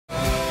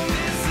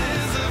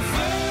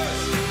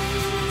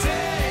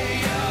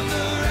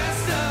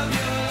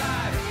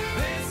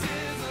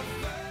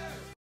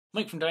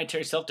Mike from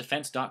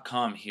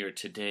dietaryselfdefense.com here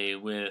today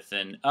with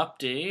an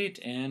update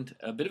and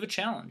a bit of a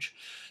challenge.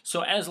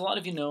 So as a lot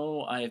of you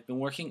know, I've been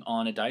working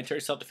on a dietary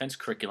self-defense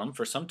curriculum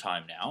for some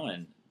time now,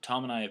 and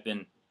Tom and I have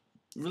been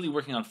really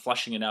working on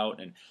fleshing it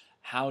out and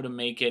how to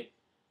make it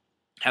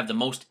have the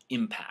most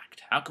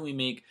impact. How can we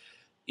make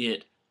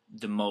it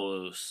the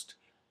most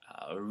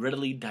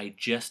readily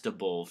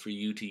digestible for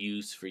you to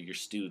use for your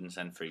students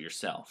and for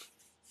yourself?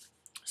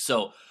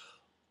 So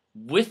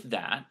with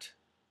that,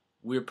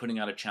 we're putting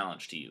out a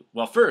challenge to you.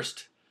 Well,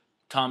 first,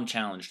 Tom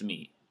challenged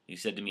me. He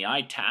said to me,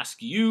 I task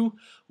you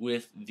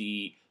with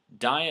the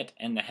diet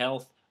and the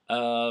health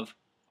of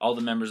all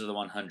the members of the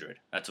 100.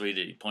 That's what he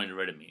did. He pointed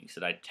right at me. He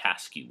said, I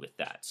task you with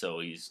that.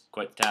 So he's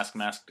quite the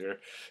taskmaster.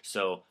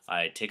 So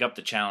I take up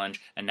the challenge,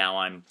 and now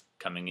I'm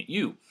coming at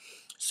you.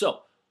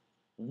 So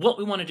what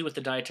we want to do with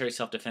the dietary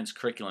self-defense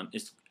curriculum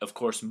is, of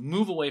course,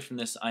 move away from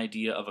this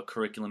idea of a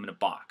curriculum in a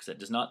box that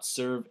does not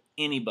serve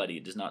anybody.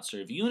 It does not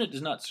serve you, and it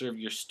does not serve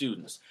your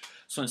students.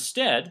 So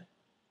instead,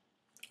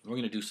 we're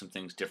going to do some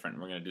things different.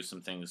 We're going to do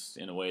some things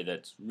in a way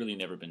that's really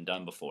never been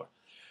done before.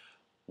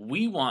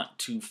 We want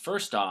to,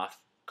 first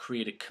off,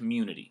 create a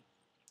community.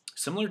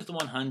 Similar to the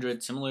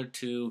 100, similar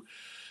to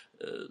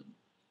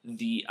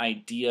the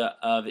idea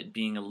of it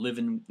being a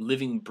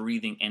living,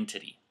 breathing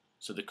entity.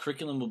 So the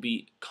curriculum will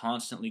be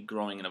constantly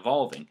growing and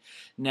evolving.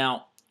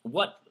 Now,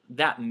 what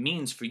that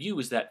means for you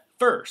is that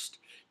first,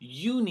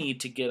 you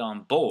need to get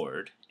on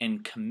board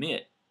and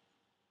commit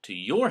to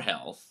your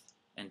health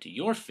and to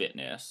your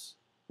fitness,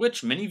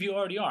 which many of you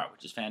already are,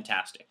 which is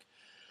fantastic.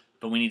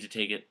 But we need to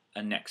take it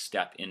a next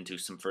step into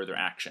some further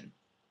action.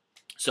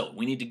 So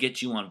we need to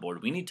get you on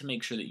board. We need to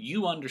make sure that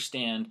you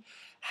understand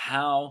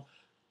how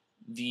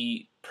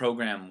the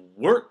program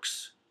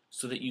works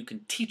so that you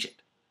can teach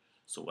it.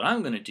 So what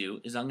I'm going to do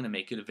is I'm going to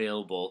make it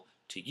available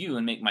to you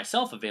and make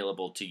myself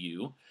available to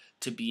you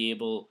to be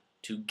able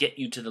to get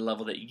you to the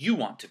level that you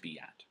want to be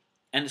at.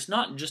 And it's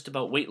not just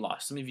about weight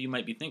loss. Some of you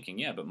might be thinking,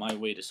 yeah, but my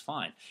weight is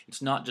fine.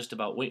 It's not just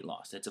about weight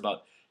loss. It's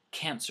about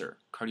cancer,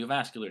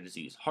 cardiovascular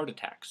disease, heart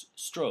attacks,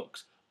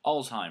 strokes,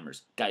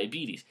 Alzheimer's,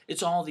 diabetes.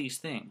 It's all these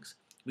things.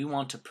 We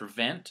want to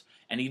prevent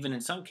and even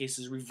in some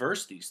cases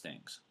reverse these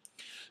things.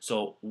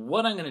 So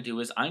what I'm going to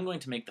do is I'm going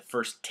to make the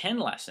first 10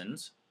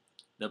 lessons.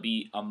 There'll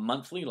be a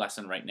monthly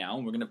lesson right now,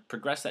 and we're going to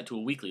progress that to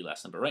a weekly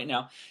lesson. But right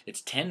now,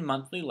 it's 10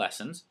 monthly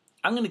lessons.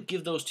 I'm going to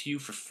give those to you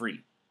for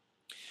free.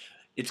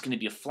 It's going to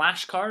be a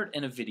flashcard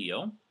and a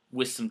video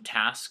with some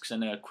tasks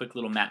and a quick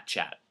little mat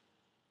chat.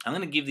 I'm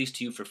going to give these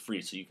to you for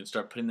free so you can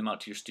start putting them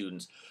out to your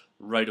students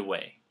right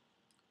away.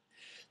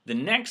 The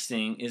next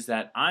thing is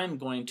that I'm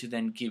going to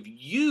then give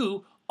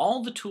you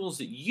all the tools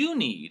that you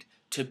need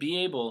to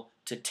be able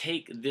to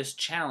take this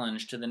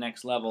challenge to the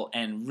next level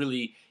and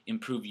really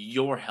improve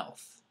your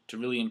health, to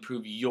really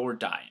improve your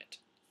diet.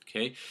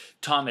 Okay?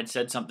 Tom had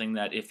said something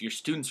that if your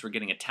students were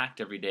getting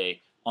attacked every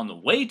day on the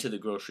way to the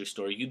grocery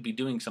store, you'd be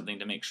doing something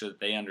to make sure that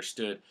they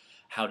understood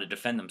how to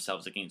defend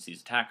themselves against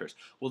these attackers.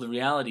 Well, the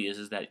reality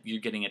is that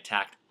you're getting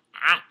attacked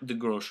at the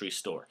grocery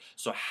store.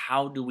 So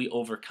how do we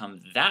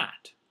overcome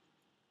that?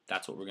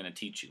 That's what we're going to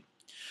teach you.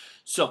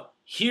 So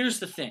here's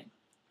the thing.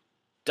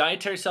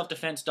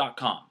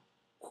 dietaryselfdefense.com.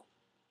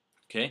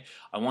 Okay?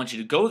 I want you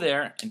to go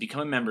there and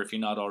become a member if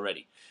you're not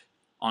already.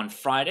 On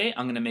Friday,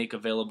 I'm going to make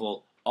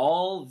available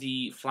all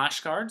the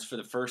flashcards for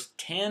the first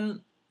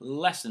 10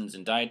 lessons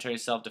in dietary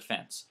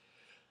self-defense.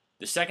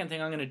 The second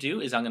thing I'm going to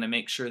do is I'm going to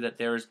make sure that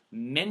there's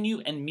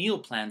menu and meal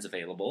plans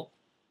available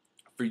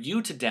for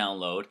you to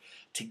download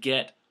to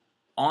get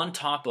on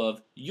top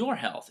of your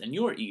health and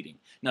your eating.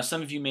 Now,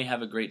 some of you may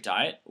have a great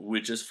diet,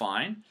 which is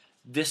fine.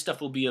 This stuff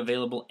will be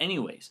available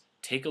anyways.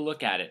 Take a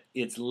look at it.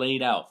 It's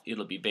laid out.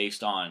 It'll be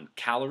based on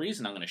calories,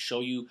 and I'm going to show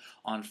you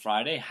on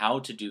Friday how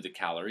to do the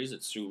calories.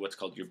 It's through what's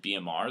called your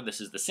BMR.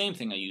 This is the same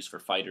thing I use for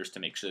fighters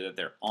to make sure that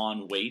they're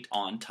on weight,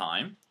 on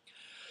time.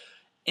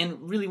 And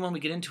really, when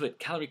we get into it,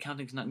 calorie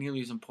counting is not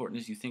nearly as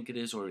important as you think it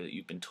is or that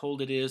you've been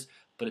told it is,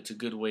 but it's a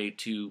good way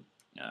to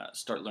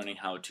start learning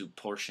how to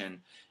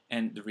portion.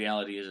 And the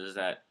reality is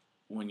that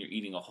when you're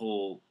eating a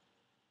whole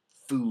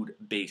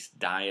food-based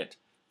diet,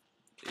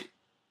 it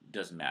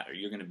doesn't matter.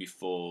 You're going to be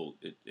full.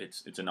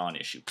 It's a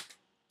non-issue.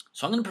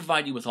 So I'm going to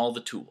provide you with all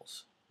the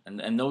tools.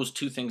 And those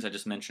two things I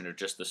just mentioned are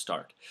just the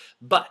start.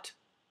 But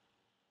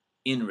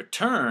in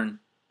return,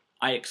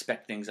 I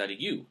expect things out of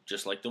you,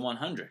 just like the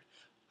 100.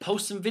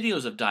 Post some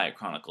videos of Diet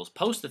Chronicles.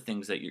 Post the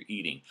things that you're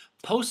eating.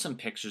 Post some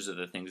pictures of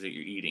the things that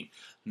you're eating.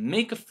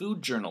 Make a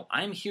food journal.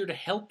 I'm here to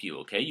help you,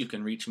 okay? You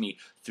can reach me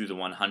through the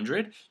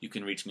 100. You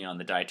can reach me on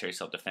the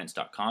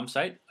dietaryselfdefense.com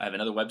site. I have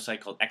another website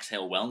called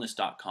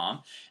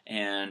exhalewellness.com,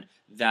 and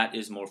that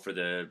is more for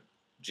the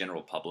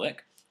general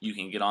public. You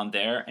can get on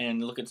there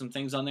and look at some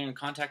things on there and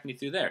contact me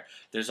through there.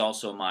 There's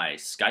also my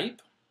Skype,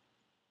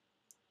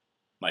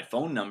 my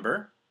phone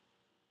number,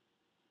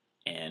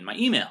 and my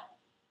email.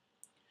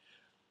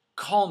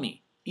 Call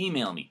me,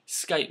 email me,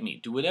 Skype me,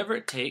 do whatever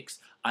it takes.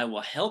 I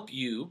will help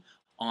you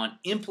on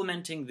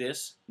implementing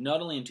this not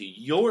only into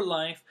your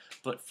life,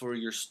 but for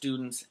your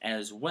students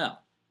as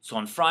well. So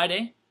on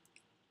Friday,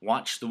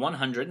 watch the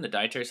 100 the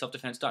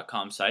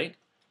dietaryselfdefense.com site.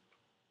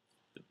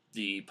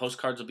 The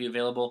postcards will be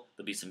available.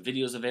 There'll be some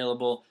videos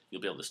available.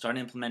 You'll be able to start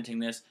implementing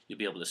this. You'll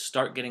be able to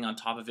start getting on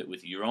top of it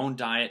with your own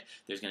diet.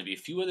 There's going to be a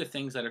few other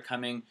things that are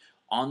coming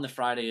on the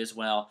Friday as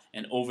well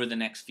and over the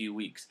next few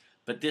weeks.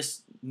 But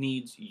this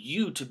needs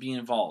you to be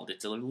involved.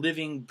 It's a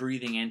living,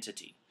 breathing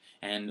entity.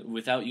 And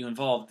without you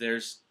involved,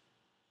 there's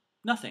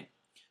nothing.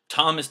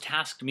 Tom has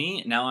tasked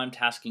me. Now I'm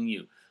tasking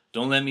you.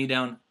 Don't let me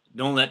down.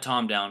 Don't let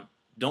Tom down.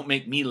 Don't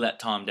make me let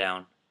Tom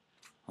down.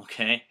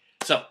 Okay?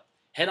 So,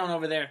 head on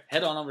over there.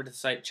 Head on over to the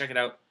site. Check it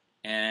out.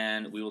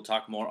 And we will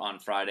talk more on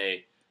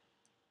Friday.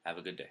 Have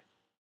a good day.